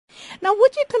Now,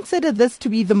 would you consider this to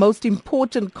be the most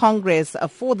important Congress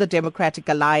for the Democratic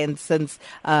Alliance since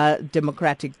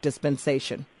democratic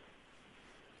dispensation?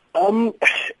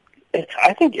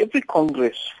 I think every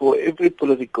Congress for every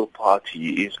political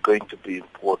party is going to be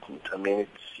important. I mean,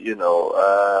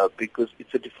 because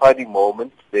it's a defining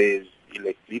moment. They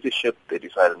elect leadership, they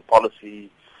decide on policy,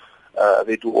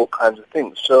 they do all kinds of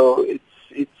things. So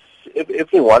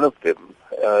every one of them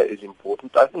is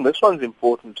important. I think this one's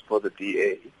important for the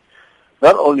DA,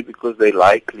 not only because they're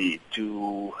likely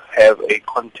to have a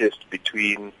contest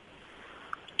between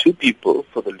two people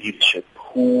for the leadership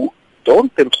who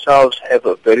don't themselves have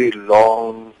a very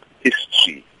long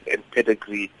history and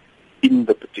pedigree in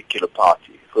the particular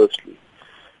party, firstly.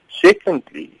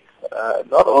 Secondly,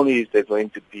 not only is there going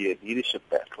to be a leadership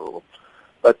battle,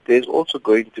 but there's also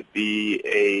going to be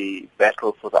a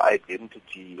battle for the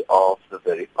identity of the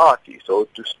very party. So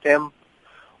to stamp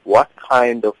what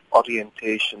kind of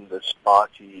orientation this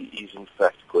party is in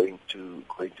fact going to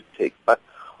take. But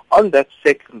on that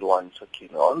second one,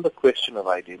 Sakina, on the question of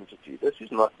identity, this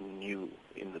is not new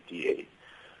in the DA.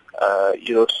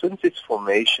 Since its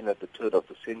formation at the turn of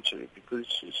the century,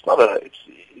 because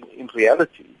in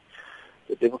reality,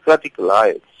 the Democratic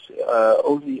Alliance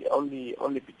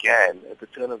only began at the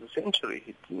turn of the century.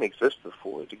 It didn't exist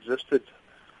before. It existed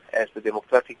as the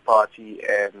Democratic Party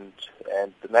and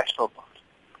the National Party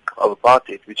of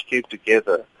Apartheid, which came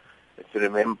together, if you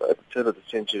remember, at the turn of the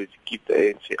century to keep the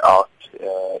ANC out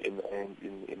in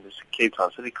the Cape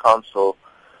Town City Council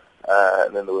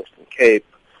and then the Western Cape.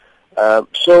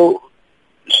 So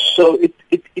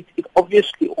it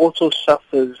obviously also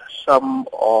suffers some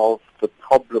of the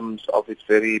problems of its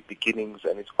very beginnings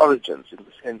and its origins, in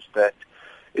the sense that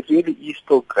it really is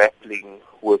still grappling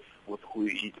with who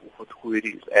it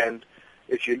is. And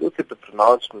if you look at the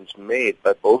pronouncements made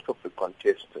by both of the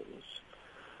contestants,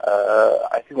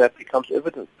 I think that becomes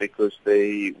evident, because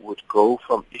they would go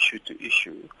from issue to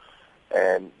issue,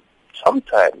 and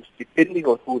sometimes, depending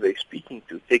on who they're speaking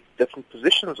to, take different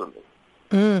positions on them.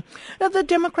 Now, the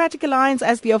Democratic Alliance,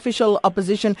 as the official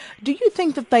opposition, do you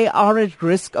think that they are at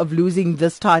risk of losing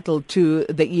this title to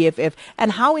the EFF?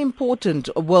 And how important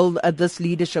will this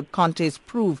leadership contest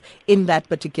prove in that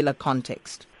particular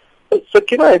context? So,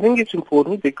 Kina, I think it's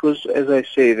important because, as I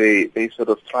say, they sort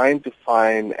of trying to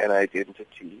find an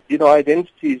identity.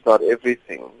 Identity is not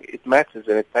everything. It matters,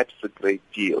 and it matters a great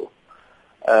deal,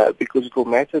 because it will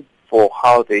matter for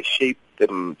how they shape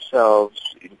themselves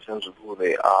in terms of who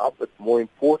they are, but more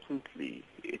importantly,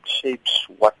 it shapes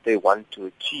what they want to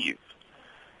achieve.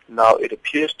 Now, it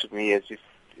appears to me as if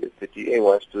the DA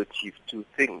wants to achieve two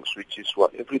things, which is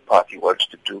what every party wants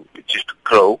to do, which is to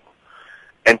grow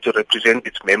and to represent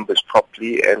its members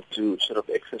properly and to sort of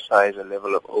exercise a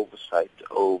level of oversight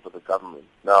over the government.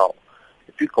 Now,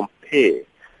 if you compare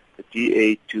the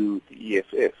DA to the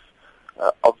EFF,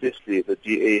 obviously the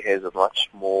DA has a much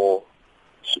more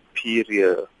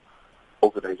superior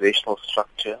organizational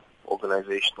structure,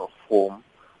 organizational form,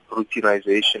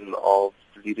 routinization of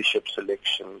leadership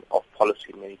selection, of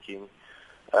policy making.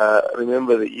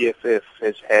 Remember, the EFF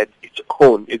has had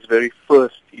its very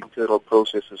first internal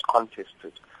processes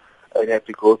contested. It had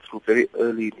to go through very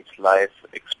early in its life,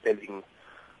 expelling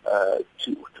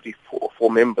 2, 3,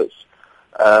 4 members.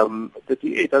 The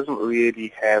DA doesn't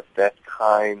really have that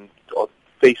kind, or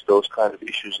face those kind of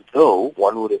issues, though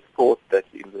one would have thought that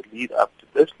in the lead up to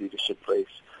this leadership race,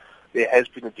 there has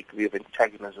been a degree of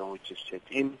antagonism which is set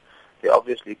in. There are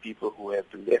obviously people who have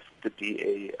left the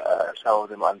DA, some of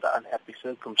them under unhappy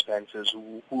circumstances,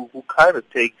 who kind of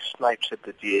take snipes at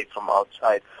the DA from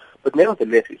outside. But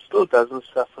nevertheless, it still doesn't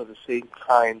suffer the same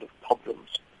kind of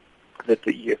problems that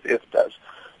the EFF does.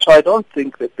 So I don't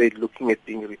think that they're looking at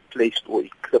being replaced or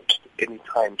eclipsed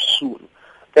anytime soon.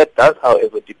 That does,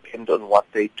 however, depend on what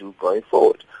they do going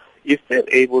forward. If they're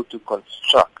able to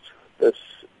construct this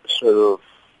sort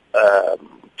of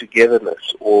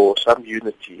togetherness or some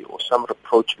unity or some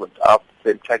rapprochement after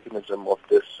the antagonism of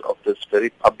this very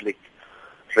public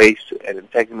race and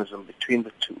antagonism between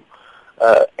the two,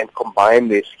 and combine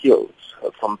their skills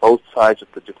from both sides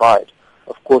of the divide,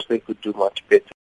 of course they could do much better.